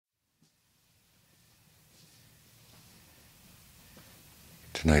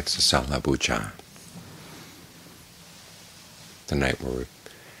Tonight's the Sala Puja, the night where we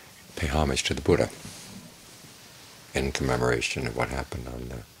pay homage to the Buddha in commemoration of what happened on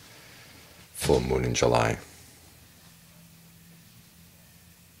the full moon in July.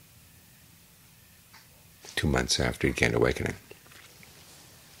 Two months after he gained awakening.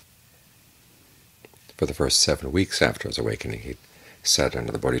 For the first 7 weeks after his awakening, he sat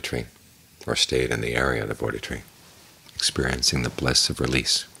under the Bodhi tree, or stayed in the area of the Bodhi tree, experiencing the bliss of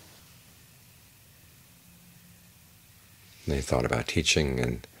release. And he thought about teaching,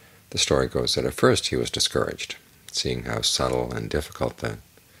 and the story goes that at first he was discouraged, seeing how subtle and difficult the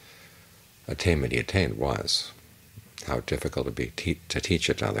attainment he attained was, how difficult it would be to teach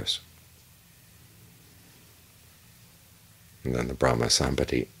it to others. And then the Brahma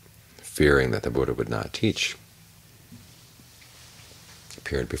Sambhati, fearing that the Buddha would not teach,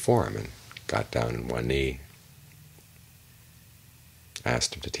 appeared before him and got down on one knee,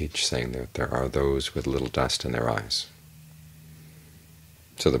 asked him to teach, saying that there are those with little dust in their eyes.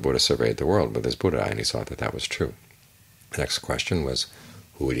 So the Buddha surveyed the world with his Buddha eye, and he saw that that was true. The next question was,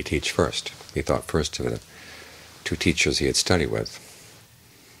 who would he teach first? He thought first of the 2 teachers he had studied with,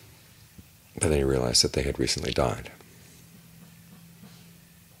 but then he realized that they had recently died.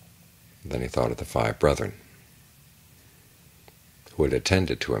 Then he thought of the 5 brethren who had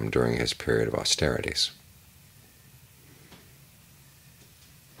attended to him during his period of austerities.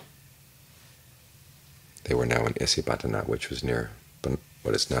 They were now in Isipatana, which was near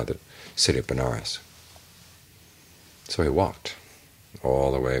what is now the city of Benares. So he walked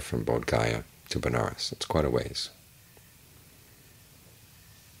all the way from Bodh Gaya to Benares. It's quite a ways.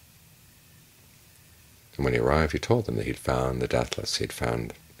 And when he arrived, he told them that he'd found the deathless, he'd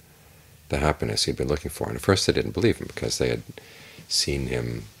found the happiness he'd been looking for. And at first they didn't believe him, because they had seen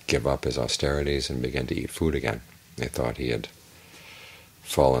him give up his austerities and begin to eat food again. They thought he had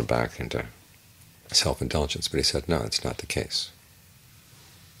fallen back into self-indulgence, but he said, no, it's not the case.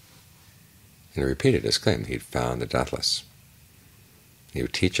 And he repeated his claim. He'd found the deathless. He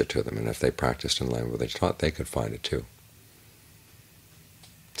would teach it to them, and if they practiced in line with what they taught, they could find it too.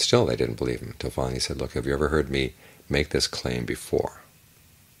 Still they didn't believe him, until finally he said, look, have you ever heard me make this claim before?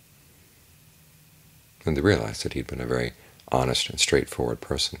 And they realized that he'd been a very honest and straightforward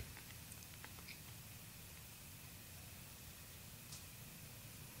person.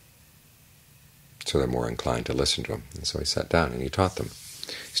 So they're more inclined to listen to him. And so he sat down and he taught them.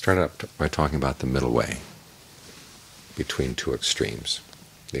 He started up by talking about the middle way between 2 extremes,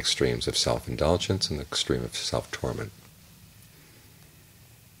 the extremes of self-indulgence and the extreme of self-torment.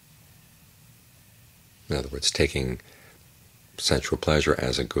 In other words, taking sensual pleasure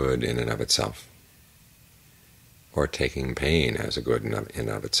as a good in and of itself, or taking pain as a good in and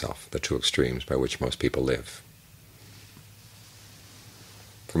of itself, the 2 extremes by which most people live.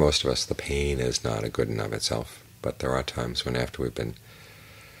 For most of us, the pain is not a good in and of itself, but there are times when after we've been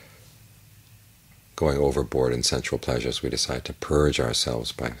going overboard in sensual pleasures, we decide to purge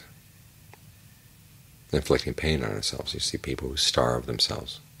ourselves by inflicting pain on ourselves. You see people who starve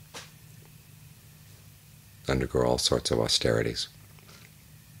themselves, undergo all sorts of austerities,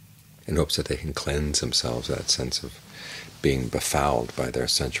 in hopes that they can cleanse themselves of that sense of being befouled by their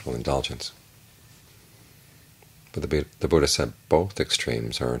sensual indulgence. But the Buddha said both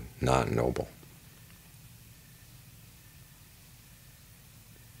extremes are not noble.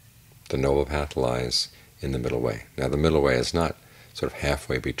 The noble path lies in the middle way. Now the middle way is not sort of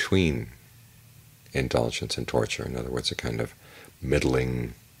halfway between indulgence and torture. In other words, a kind of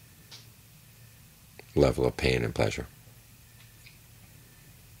middling level of pain and pleasure.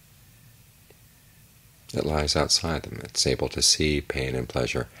 It lies outside them. It's able to see pain and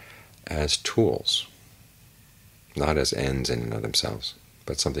pleasure as tools, not as ends in and of themselves,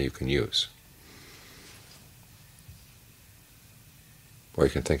 but something you can use. Or you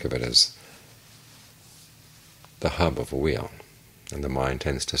can think of it as the hub of a wheel, and the mind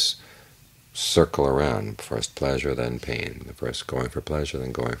tends to circle around, first pleasure, then pain, the first going for pleasure,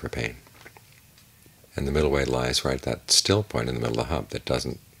 then going for pain. And the middle way lies right at that still point in the middle of the hub that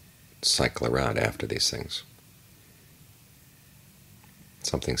doesn't cycle around after these things.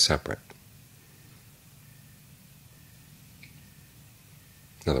 Something separate.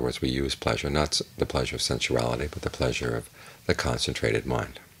 In other words, we use pleasure, not the pleasure of sensuality, but the pleasure of the concentrated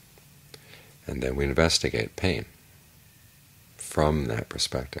mind. And then we investigate pain from that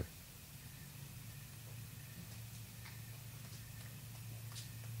perspective.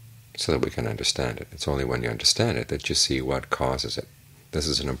 So that we can understand it. It's only when you understand it that you see what causes it. This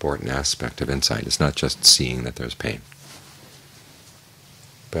is an important aspect of insight. It's not just seeing that there's pain,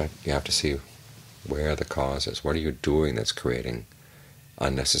 but you have to see where the cause is. What are you doing that's creating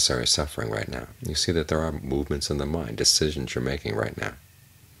unnecessary suffering right now. You see that there are movements in the mind, decisions you're making right now.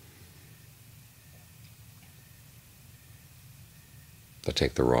 That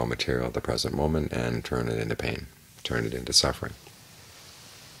take the raw material of the present moment and turn it into pain, turn it into suffering.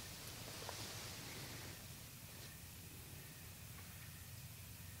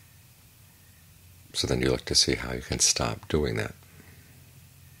 So then you look to see how you can stop doing that.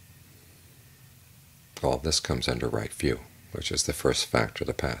 All this comes under right view, which is the first factor of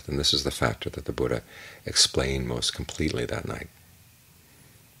the path. And this is the factor that the Buddha explained most completely that night.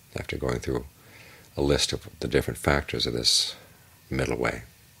 After going through a list of the different factors of this middle way: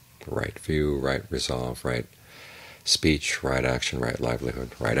 right view, right resolve, right speech, right action, right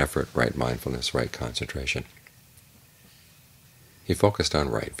livelihood, right effort, right mindfulness, right concentration. He focused on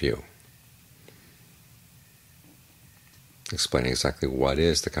right view, explaining exactly what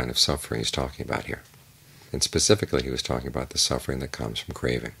is the kind of suffering he's talking about here. And specifically, he was talking about the suffering that comes from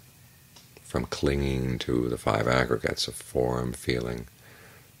craving, from clinging to the five aggregates of form, feeling,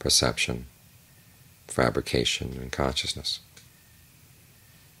 perception, fabrication, and consciousness.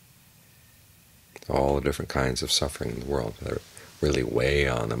 All the different kinds of suffering in the world that really weigh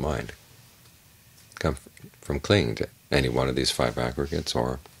on the mind come from clinging to any one of these five aggregates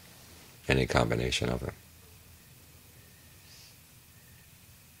or any combination of them.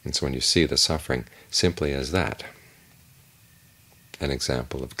 And so when you see the suffering simply as that, an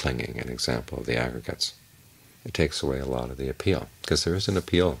example of clinging, an example of the aggregates, it takes away a lot of the appeal, because there is an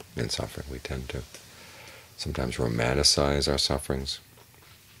appeal in suffering. We tend to sometimes romanticize our sufferings,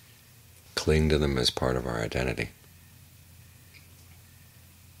 cling to them as part of our identity.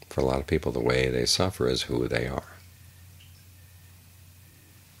 For a lot of people, the way they suffer is who they are.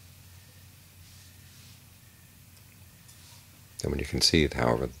 And when you can see,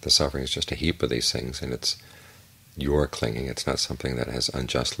 however, the suffering is just a heap of these things, and it's your clinging, it's not something that has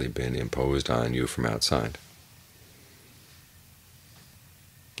unjustly been imposed on you from outside,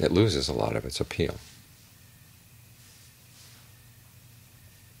 it loses a lot of its appeal.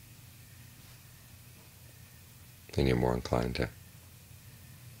 And you're more inclined to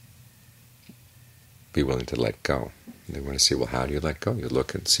be willing to let go. And they want to see, well, how do you let go? You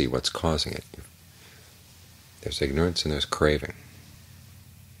look and see what's causing it. There's ignorance and there's craving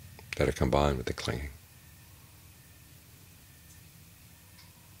that are combined with the clinging.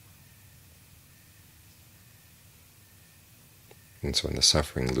 And so when the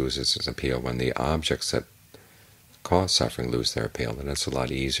suffering loses its appeal, when the objects that cause suffering lose their appeal, then it's a lot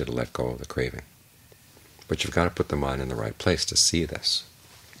easier to let go of the craving. But you've got to put the mind in the right place to see this.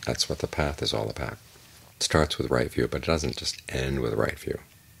 That's what the path is all about. It starts with right view, but it doesn't just end with right view.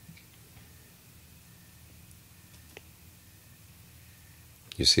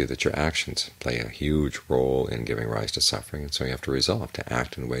 You see that your actions play a huge role in giving rise to suffering, and so you have to resolve to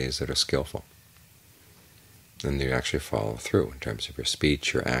act in ways that are skillful. And you actually follow through in terms of your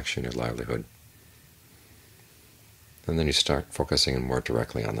speech, your action, your livelihood. And then you start focusing more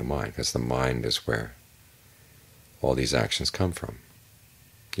directly on the mind, because the mind is where all these actions come from.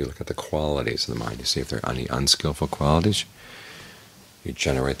 You look at the qualities of the mind. You see if there are any unskillful qualities. You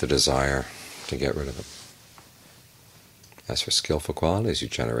generate the desire to get rid of them. As for skillful qualities, you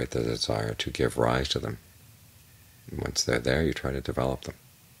generate the desire to give rise to them. And once they're there, you try to develop them.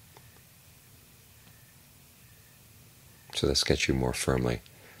 So this gets you more firmly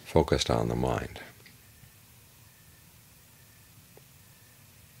focused on the mind.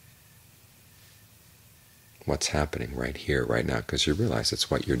 What's happening right here, right now, because you realize it's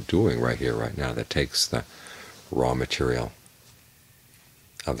what you're doing right here, right now that takes the raw material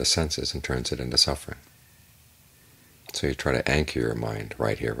of the senses and turns it into suffering. So you try to anchor your mind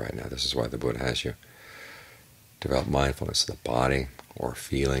right here, right now. This is why the Buddha has you develop mindfulness of the body or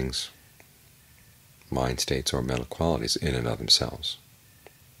feelings, mind states or mental qualities in and of themselves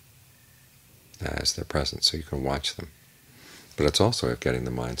as they're present, so you can watch them. But it's also getting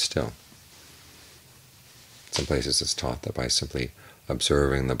the mind still. Some places it's taught that by simply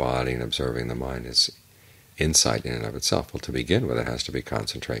observing the body and observing the mind is insight in and of itself. Well, to begin with, it has to be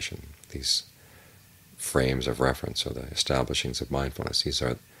concentration. These frames of reference, or the establishings of mindfulness, these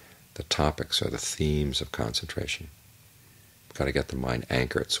are the topics or the themes of concentration. You've got to get the mind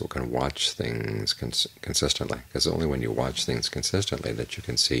anchored so it can watch things consistently, because it's only when you watch things consistently that you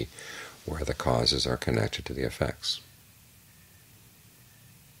can see where the causes are connected to the effects.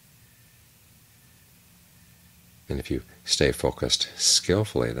 And if you stay focused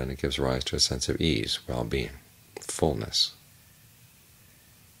skillfully, then it gives rise to a sense of ease, well-being, fullness.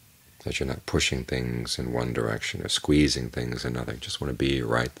 That you're not pushing things in one direction or squeezing things in another. You just want to be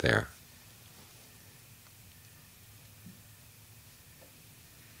right there.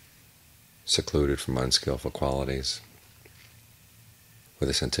 secluded from unskillful qualities, with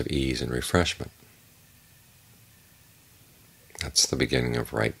a sense of ease and refreshment. That's the beginning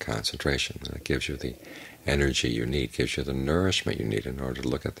of right concentration. It gives you the energy you need, gives you the nourishment you need in order to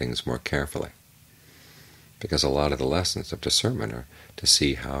look at things more carefully. Because a lot of the lessons of discernment are to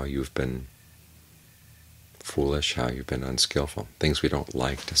see how you've been foolish, how you've been unskillful, things we don't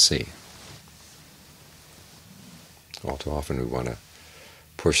like to see. All too often we want to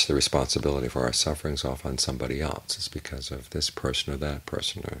push the responsibility for our sufferings off on somebody else. It's because of this person or that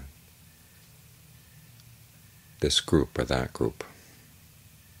person, or this group or that group.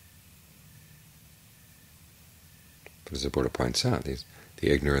 But as the Buddha points out, the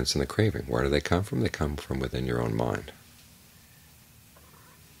ignorance and the craving, where do they come from? They come from within your own mind.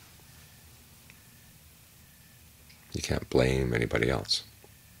 You can't blame anybody else.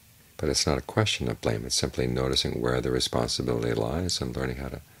 But it's not a question of blame. It's simply noticing where the responsibility lies and learning how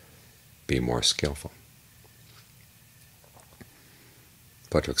to be more skillful.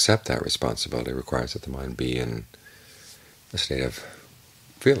 But to accept that responsibility requires that the mind be in a state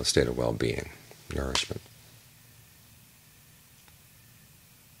of well-being, nourishment,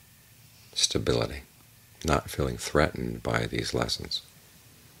 stability, not feeling threatened by these lessons.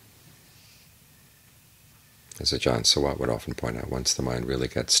 As Ajahn Sawat would often point out, once the mind really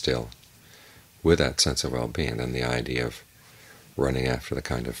gets still with that sense of well-being, then the idea of running after the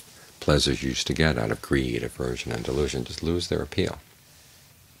kind of pleasures you used to get out of greed, aversion, and delusion just lose their appeal.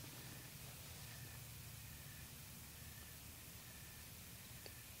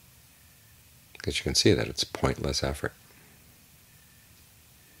 Because you can see that it's pointless effort.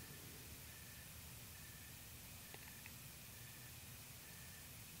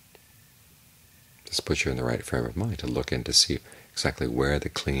 This puts you in the right frame of mind to look in to see exactly where the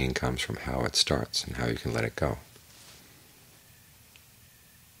clinging comes from, how it starts, and how you can let it go.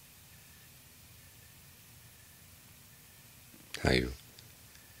 How you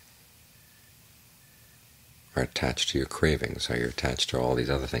are attached to your cravings, how you're attached to all these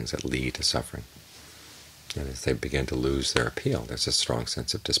other things that lead to suffering. And as they begin to lose their appeal, there's a strong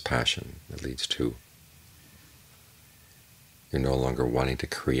sense of dispassion that leads to you're no longer wanting to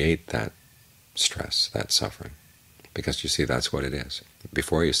create that stress, that suffering, because you see that's what it is.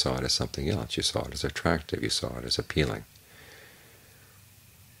 Before you saw it as something else, you saw it as attractive, you saw it as appealing.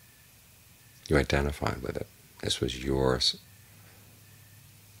 You identified with it. This was your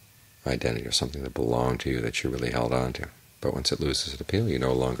identity, or something that belonged to you that you really held on to. But once it loses its appeal, you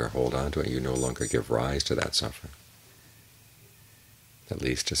no longer hold on to it, you no longer give rise to that suffering. That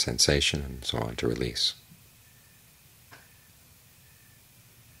leads to sensation and so on, to release.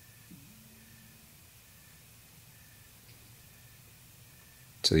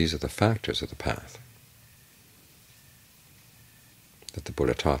 So these are the factors of the path that the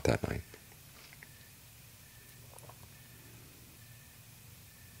Buddha taught that night.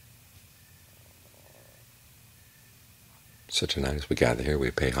 So tonight as we gather here,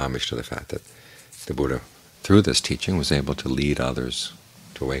 we pay homage to the fact that the Buddha, through this teaching, was able to lead others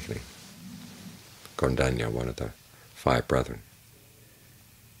to awakening. Kondanya, one of the 5 brethren,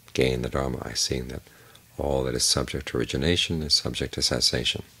 gained the Dharma, seeing that all that is subject to origination is subject to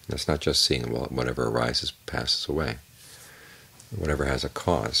cessation. And it's not just seeing, well, whatever arises passes away. Whatever has a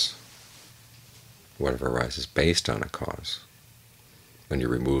cause, whatever arises based on a cause, when you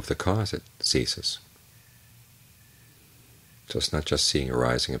remove the cause, it ceases. So it's not just seeing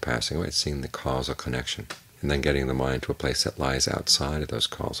arising and passing away, it's seeing the causal connection, and then getting the mind to a place that lies outside of those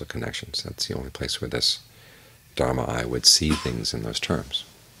causal connections. That's the only place where this Dharma eye would see things in those terms.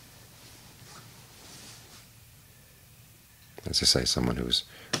 As I say, someone who's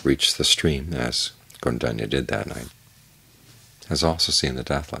reached the stream, as Kondanya did that night, has also seen the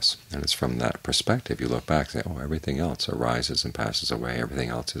deathless. And it's from that perspective you look back and say, oh, everything else arises and passes away, everything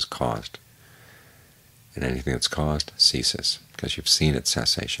else is caused. And anything that's caused ceases, because you've seen its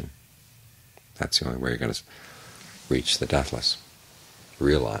cessation. That's the only way you're going to reach the deathless,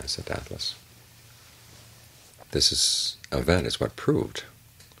 realize the deathless. This event is what proved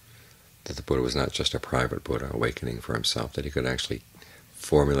that the Buddha was not just a private Buddha awakening for himself, that he could actually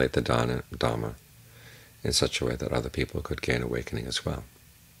formulate the Dhamma in such a way that other people could gain awakening as well.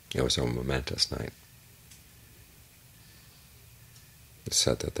 It was a momentous night. It's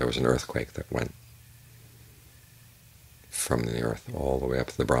said that there was an earthquake that went from the earth all the way up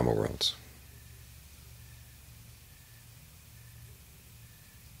to the Brahma worlds.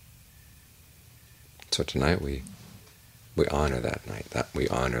 So tonight we honor that night, we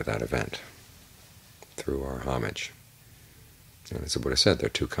honor that event through our homage. And as the Buddha said, there are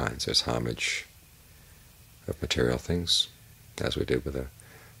 2 kinds. There's homage of material things, as we did with the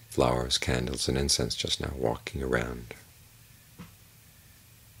flowers, candles, and incense just now, walking around,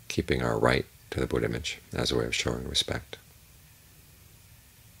 keeping our right to the Buddha image as a way of showing respect.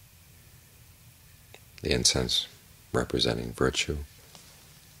 The incense representing virtue,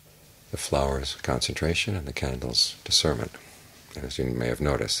 the flowers concentration, and the candles discernment. As you may have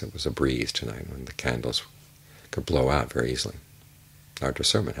noticed, it was a breeze tonight when the candles could blow out very easily. Our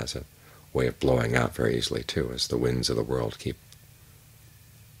discernment has a way of blowing out very easily too, as the winds of the world keep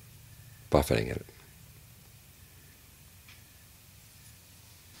buffeting it.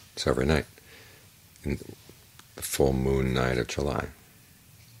 So every night, in the full moon night of July,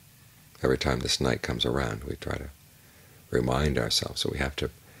 every time this night comes around, we try to remind ourselves that we have to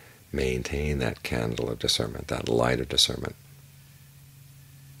maintain that candle of discernment, that light of discernment,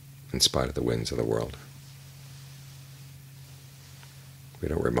 in spite of the winds of the world. If we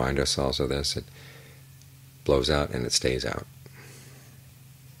don't remind ourselves of this, it blows out and it stays out.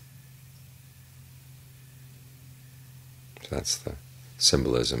 So that's the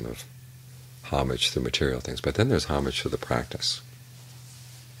symbolism of homage through material things. But then there's homage through the practice,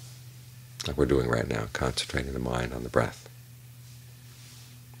 like we're doing right now, concentrating the mind on the breath,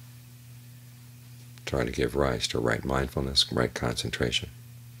 trying to give rise to right mindfulness, right concentration.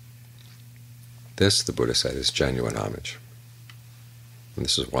 This, the Buddha said, is genuine homage. And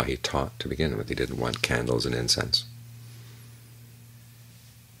this is why he taught to begin with. He didn't want candles and incense.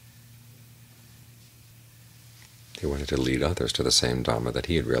 He wanted to lead others to the same Dhamma that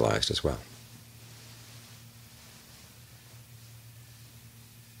he had realized as well.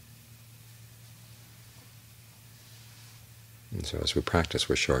 And so as we practice,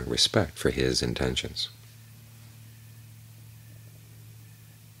 we're showing respect for his intentions.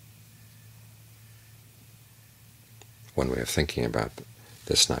 One way of thinking about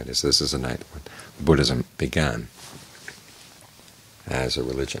this night is this is a night when Buddhism began as a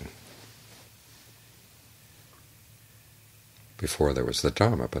religion. Before there was the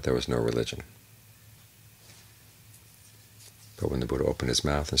Dhamma, but there was no religion. But when the Buddha opened his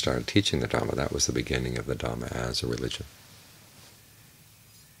mouth and started teaching the Dhamma, that was the beginning of the Dhamma as a religion.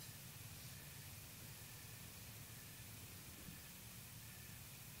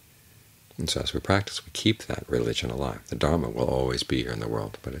 And so as we practice, we keep that religion alive. The Dhamma will always be here in the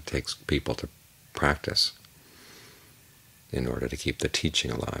world, but it takes people to practice in order to keep the teaching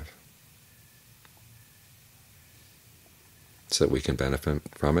alive, so that we can benefit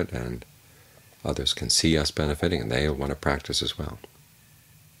from it and others can see us benefiting and they want to practice as well.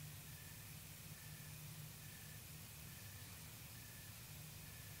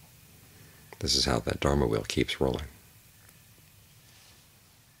 This is how that Dharma wheel keeps rolling.